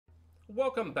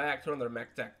Welcome back to another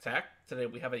Mech Deck Tech. Today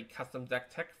we have a custom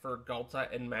deck tech for Ghalta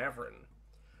and Mavren.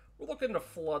 We're looking to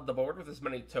flood the board with as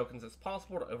many tokens as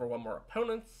possible to overwhelm our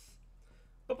opponents.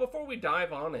 But before we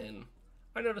dive on in,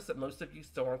 I noticed that most of you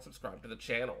still aren't subscribed to the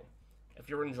channel. If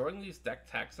you're enjoying these deck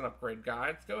techs and upgrade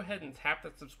guides, go ahead and tap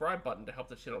that subscribe button to help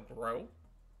the channel grow.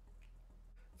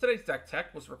 Today's deck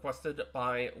tech was requested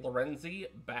by Lorenzi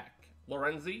Beck.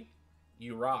 Lorenzi,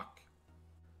 you rock.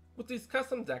 With these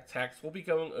custom deck techs, we'll be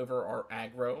going over our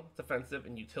aggro, defensive,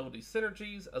 and utility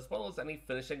synergies, as well as any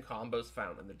finishing combos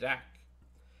found in the deck.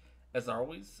 As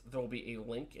always, there will be a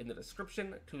link in the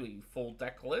description to a full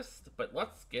deck list, but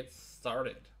let's get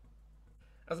started.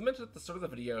 As I mentioned at the start of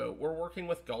the video, we're working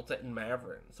with Ghalta and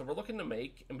Mavren, so we're looking to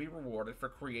make and be rewarded for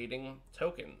creating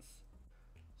tokens.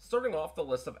 Starting off the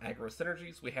list of aggro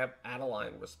synergies, we have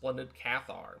Adeline Resplendent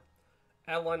Cathar.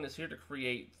 Adeline is here to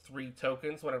create 3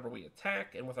 tokens whenever we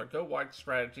attack, and with our go wide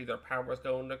strategy, their power is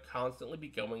going to constantly be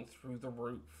going through the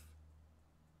roof.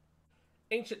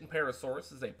 Ancient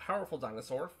Imperasaurus is a powerful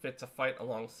dinosaur fit to fight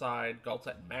alongside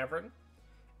Ghalta and Mavren.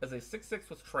 As a 6/6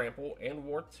 with Trample and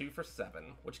Ward 2 for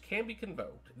 7, which can be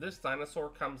convoked, this dinosaur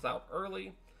comes out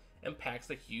early and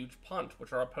packs a huge punch,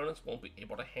 which our opponents won't be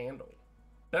able to handle.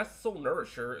 Best Soul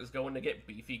Nourisher is going to get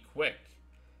beefy quick,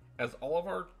 as all of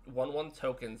our 1/1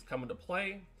 tokens come into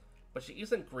play, but she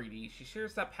isn't greedy. She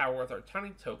shares that power with our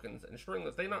tiny tokens, ensuring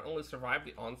that they not only survive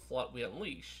the onslaught we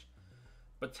unleash,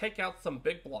 but take out some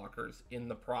big blockers in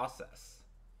the process.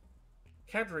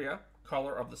 Cadria,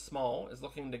 Caller of the Small, is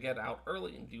looking to get out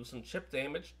early and do some chip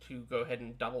damage to go ahead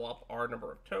and double up our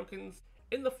number of tokens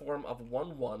in the form of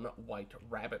 1/1 white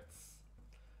rabbits.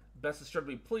 Best is sure to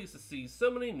be pleased to see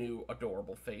so many new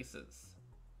adorable faces.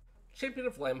 Champion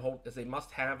of Lambholt is a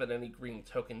must-have in any green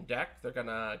token deck. They're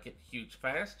gonna get huge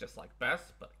fast, just like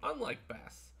Bess, but unlike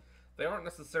Bess, they aren't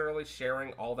necessarily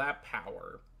sharing all that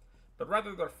power, but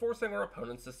rather they're forcing our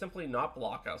opponents to simply not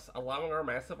block us, allowing our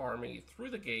massive army through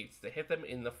the gates to hit them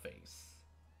in the face.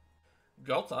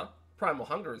 Ghalta, Primal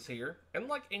Hunger, is here, and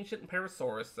like Ancient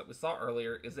Imperasaurus that we saw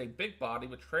earlier, is a big body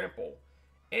with Trample,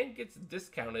 and gets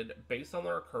discounted based on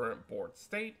our current board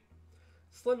state.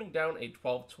 Slimming down a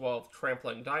 12/12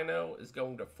 Trampling Dino is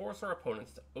going to force our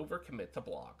opponents to overcommit to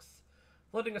blocks,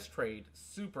 letting us trade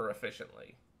super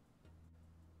efficiently.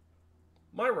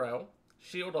 Myro,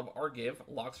 Shield of Argiv,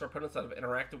 locks our opponents out of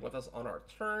interacting with us on our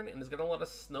turn and is going to let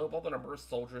us snowball the number of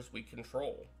soldiers we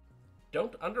control.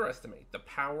 Don't underestimate the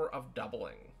power of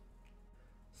doubling.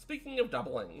 Speaking of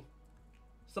doubling,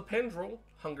 Sapendrel,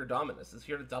 Hunger Dominus, is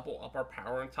here to double up our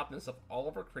power and toughness of all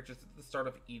of our creatures at the start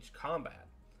of each combat,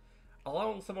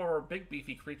 allowing some of our big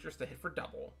beefy creatures to hit for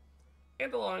double,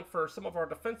 and allowing for some of our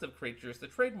defensive creatures to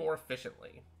trade more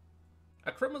efficiently.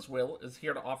 Akrima's Will is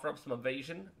here to offer up some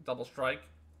evasion, double strike,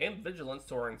 and vigilance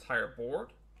to our entire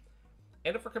board.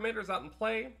 And if our commander's out in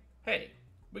play, hey,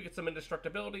 we get some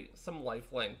indestructibility, some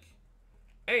lifelink,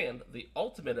 and the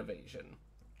ultimate evasion,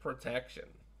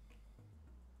 protection.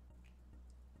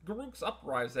 Garruk's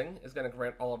Uprising is going to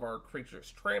grant all of our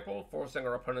creatures trample, forcing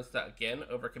our opponents to again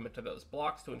overcommit to those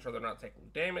blocks to ensure they're not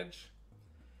taking damage.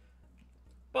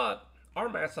 But our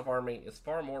massive army is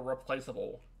far more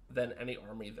replaceable than any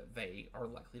army that they are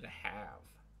likely to have.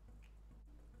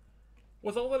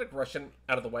 With all that aggression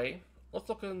out of the way, let's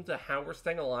look into how we're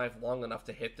staying alive long enough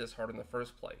to hit this hard in the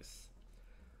first place.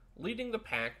 Leading the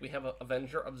pack, we have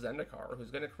Avenger of Zendikar, who's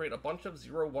going to create a bunch of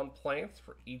 0/1 plants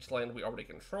for each land we already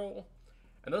control,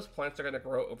 and those plants are going to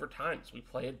grow over time as we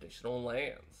play additional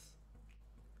lands.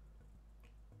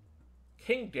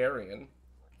 King Darien,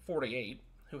 48,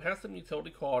 who has some utility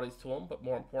qualities to him, but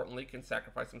more importantly can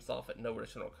sacrifice himself at no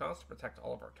additional cost to protect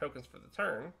all of our tokens for the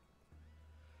turn.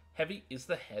 Heavy is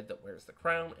the head that wears the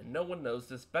crown, and no one knows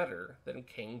this better than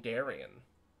King Darien.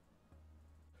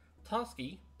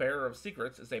 Toski, Bearer of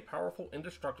Secrets, is a powerful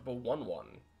indestructible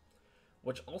 1/1,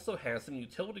 which also has some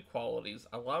utility qualities,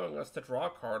 allowing us to draw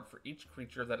a card for each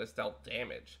creature that is dealt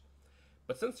damage,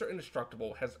 but since they're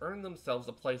indestructible, has earned themselves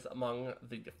a place among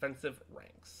the defensive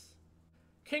ranks.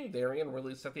 King Darien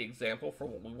really set the example for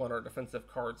what we want our defensive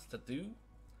cards to do,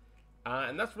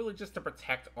 and that's really just to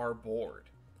protect our board.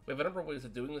 We have a number of ways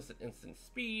of doing this at instant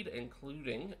speed,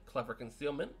 including Clever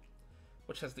Concealment,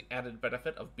 which has the added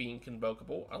benefit of being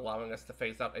convocable, allowing us to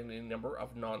phase out any number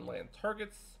of non-land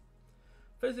targets.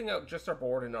 Phasing out just our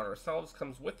board and not ourselves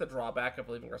comes with the drawback of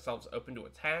leaving ourselves open to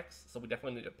attacks, so we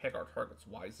definitely need to pick our targets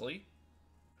wisely.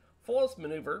 Flawless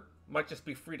Maneuver might just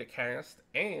be free to cast,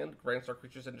 and grants our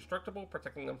creatures indestructible,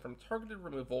 protecting them from targeted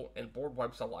removal and board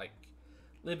wipes alike,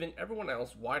 leaving everyone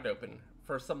else wide open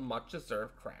for some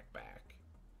much-deserved crackback.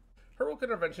 Heroic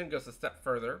Intervention goes a step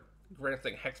further,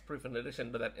 granting hexproof in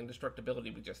addition to that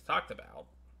indestructibility we just talked about.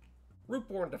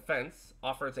 Rootborn Defense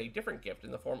offers a different gift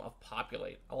in the form of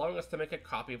Populate, allowing us to make a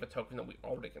copy of a token that we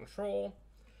already control,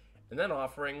 and then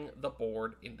offering the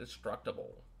board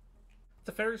Indestructible.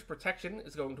 Teferi's Protection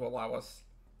is going to allow us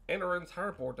and our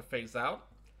entire board to phase out.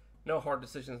 No hard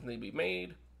decisions need to be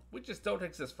made, we just don't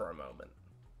exist for a moment.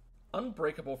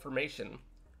 Unbreakable Formation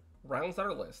rounds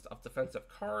our list of defensive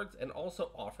cards and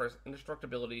also offers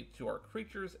indestructibility to our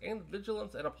creatures and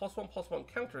vigilance and a +1/+1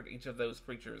 counter to each of those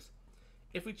creatures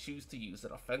if we choose to use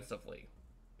it offensively.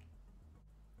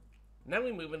 Now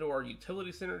we move into our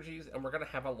utility synergies, and we're going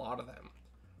to have a lot of them.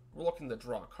 We're looking to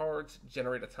draw cards,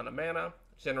 generate a ton of mana,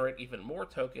 generate even more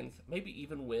tokens, maybe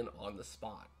even win on the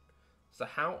spot. So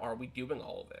how are we doing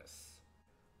all of this?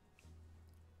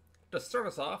 To start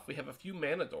us off, we have a few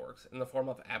mana dorks in the form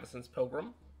of Avacyn's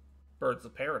Pilgrim, Birds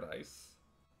of Paradise,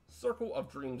 Circle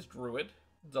of Dreams Druid,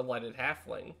 Delighted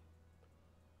Halfling,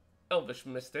 Elvish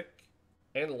Mystic,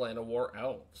 and Llanowar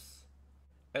Elves,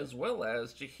 as well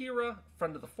as Jaheira,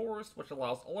 Friend of the Forest, which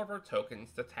allows all of our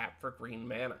tokens to tap for green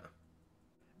mana.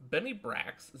 Benny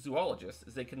Brack's Zoologist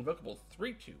is a convocable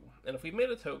 3/2, and if we made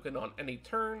a token on any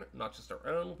turn, not just our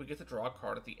own, we get to draw a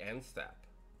card at the end step.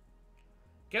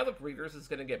 Gallic Readers is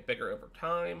going to get bigger over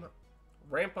time,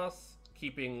 ramp us,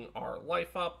 keeping our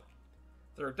life up.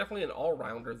 They're definitely an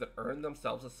all-rounder that earned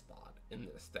themselves a spot in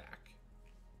this deck.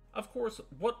 Of course,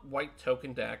 what white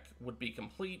token deck would be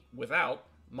complete without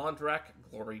Mondrak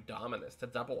Glory Dominus to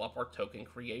double up our token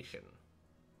creation?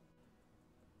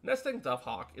 Nesting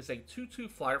Dovehawk is a 2/2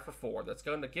 flyer for 4 that's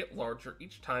going to get larger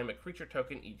each time a creature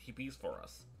token ETBs for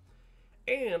us,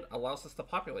 and allows us to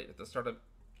populate at the start of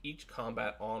each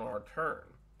combat on our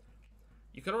turn.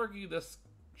 You could argue this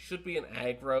should be an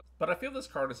aggro, but I feel this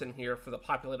card is in here for the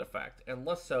populate effect, and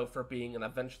less so for being an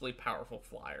eventually powerful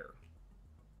flyer.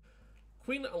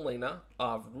 Queen Elena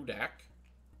of Rudak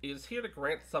is here to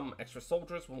grant some extra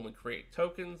soldiers when we create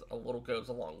tokens. A little goes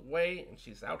a long way, and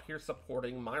she's out here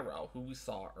supporting Myral, who we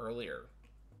saw earlier.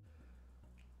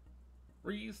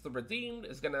 Reese the Redeemed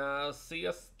is going to see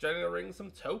us generating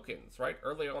some tokens, right?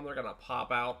 Early on, they're going to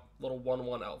pop out little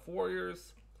 1/1 Elf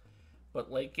Warriors, but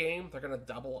late game, they're going to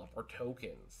double up our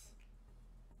tokens.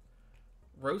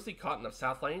 Rosie Cotton of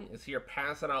Southlane is here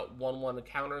passing out 1/1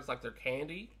 counters like they're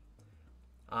candy.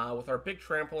 With our big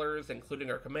tramplers, including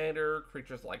our commander,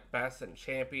 creatures like Bess and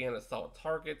Champion as solid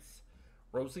targets,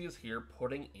 Rosie is here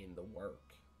putting in the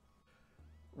work.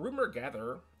 Rumor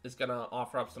Gatherer is going to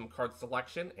offer up some card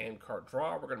selection and card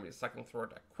draw. We're going to be cycling through our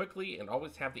deck quickly and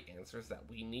always have the answers that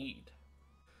we need.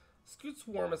 Scoot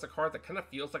Swarm is a card that kind of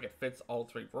feels like it fits all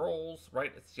three roles,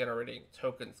 right? It's generating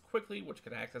tokens quickly, which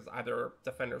can act as either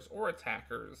defenders or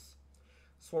attackers.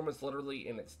 Swarm is literally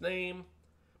in its name.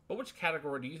 But which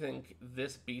category do you think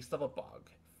this beast of a bug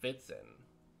fits in?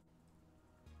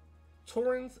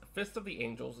 Tauren's Fist of the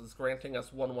Angels is granting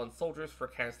us 1/1 soldiers for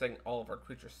casting all of our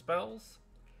creature spells.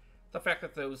 The fact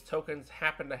that those tokens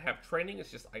happen to have training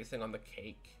is just icing on the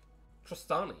cake.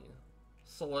 Tristani,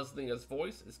 Selesnia's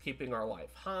Voice, is keeping our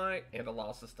life high and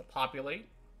allows us to populate.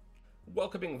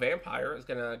 Welcoming Vampire is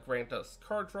going to grant us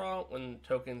card draw when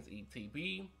tokens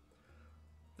ETB.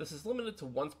 This is limited to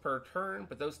once per turn,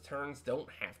 but those turns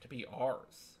don't have to be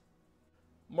ours.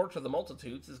 March of the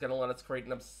Multitudes is going to let us create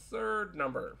an absurd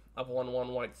number of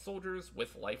 1/1 white soldiers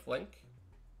with lifelink,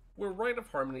 where Rite of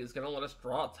Harmony is going to let us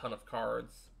draw a ton of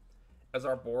cards as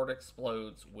our board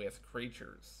explodes with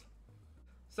creatures.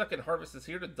 Second Harvest is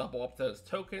here to double up those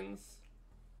tokens,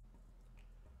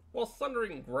 while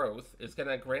Sundering Growth is going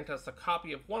to grant us a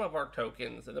copy of one of our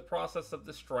tokens in the process of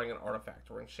destroying an artifact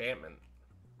or enchantment.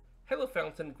 Halo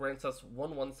Fountain grants us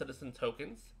 1/1 citizen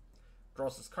tokens,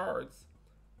 draws us cards,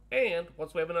 and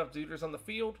once we have enough duders on the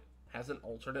field, has an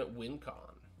alternate win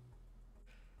con.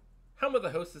 Helm of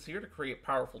the Host is here to create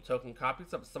powerful token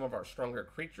copies of some of our stronger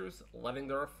creatures, letting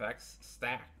their effects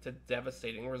stack to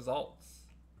devastating results.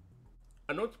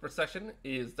 Anointed Procession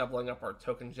is doubling up our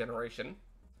token generation.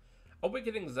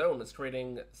 Awakening Zone is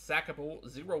creating sackable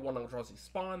 0/1 Eldrazi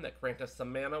Spawn that grant us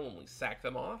some mana when we sack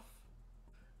them off.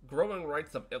 Growing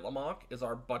Rites of Itlimoc is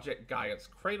our budget Gaia's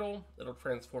Cradle. It'll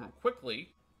transform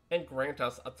quickly and grant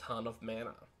us a ton of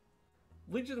mana.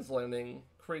 Legion's Landing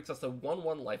creates us a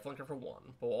 1/1 lifelinker for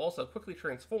 1, but will also quickly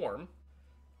transform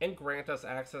and grant us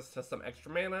access to some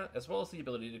extra mana, as well as the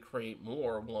ability to create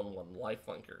more 1/1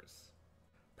 lifelinkers.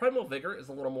 Primal Vigor is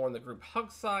a little more on the group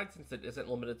hug side since it isn't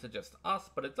limited to just us,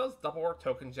 but it does double our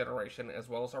token generation as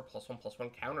well as our +1/+1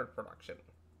 countered production.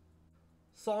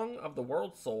 Song of the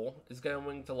World Soul is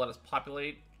going to let us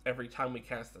populate every time we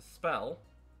cast a spell.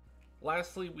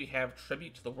 Lastly, we have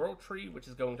Tribute to the World Tree, which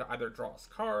is going to either draw us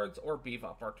cards or beef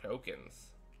up our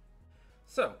tokens.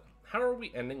 So, how are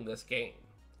we ending this game?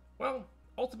 Well,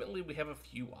 ultimately we have a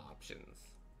few options.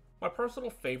 My personal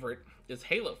favorite is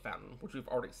Halo Fountain, which we've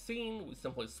already seen. We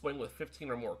simply swing with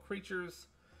 15 or more creatures,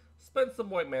 spend some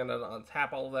white mana to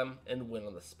untap all of them, and win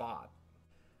on the spot.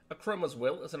 Akroma's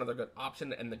Will is another good option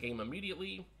to end the game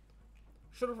immediately.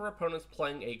 Should our opponents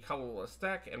playing a colorless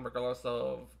deck, and regardless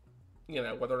of,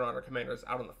 whether or not our commander is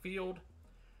out on the field,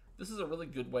 this is a really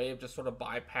good way of just sort of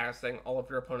bypassing all of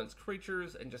your opponent's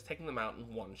creatures and just taking them out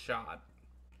in one shot.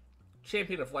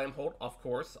 Champion of Lambhold, of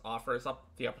course, offers up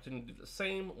the opportunity to do the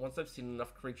same once I've seen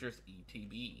enough creatures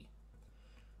ETB.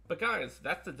 But guys,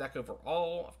 that's the deck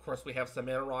overall. Of course, we have some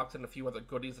mana rocks and a few other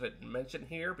goodies that I didn't mention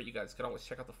here, but you guys can always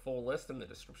check out the full list in the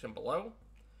description below.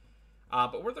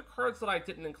 But were there cards that I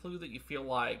didn't include that you feel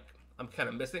like I'm kind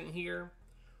of missing here?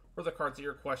 Were the cards that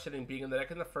you're questioning being in the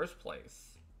deck in the first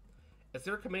place? Is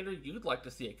there a commander you'd like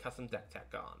to see a custom deck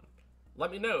tech on?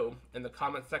 Let me know in the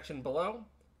comment section below,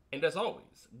 and as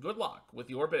always, good luck with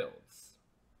your builds.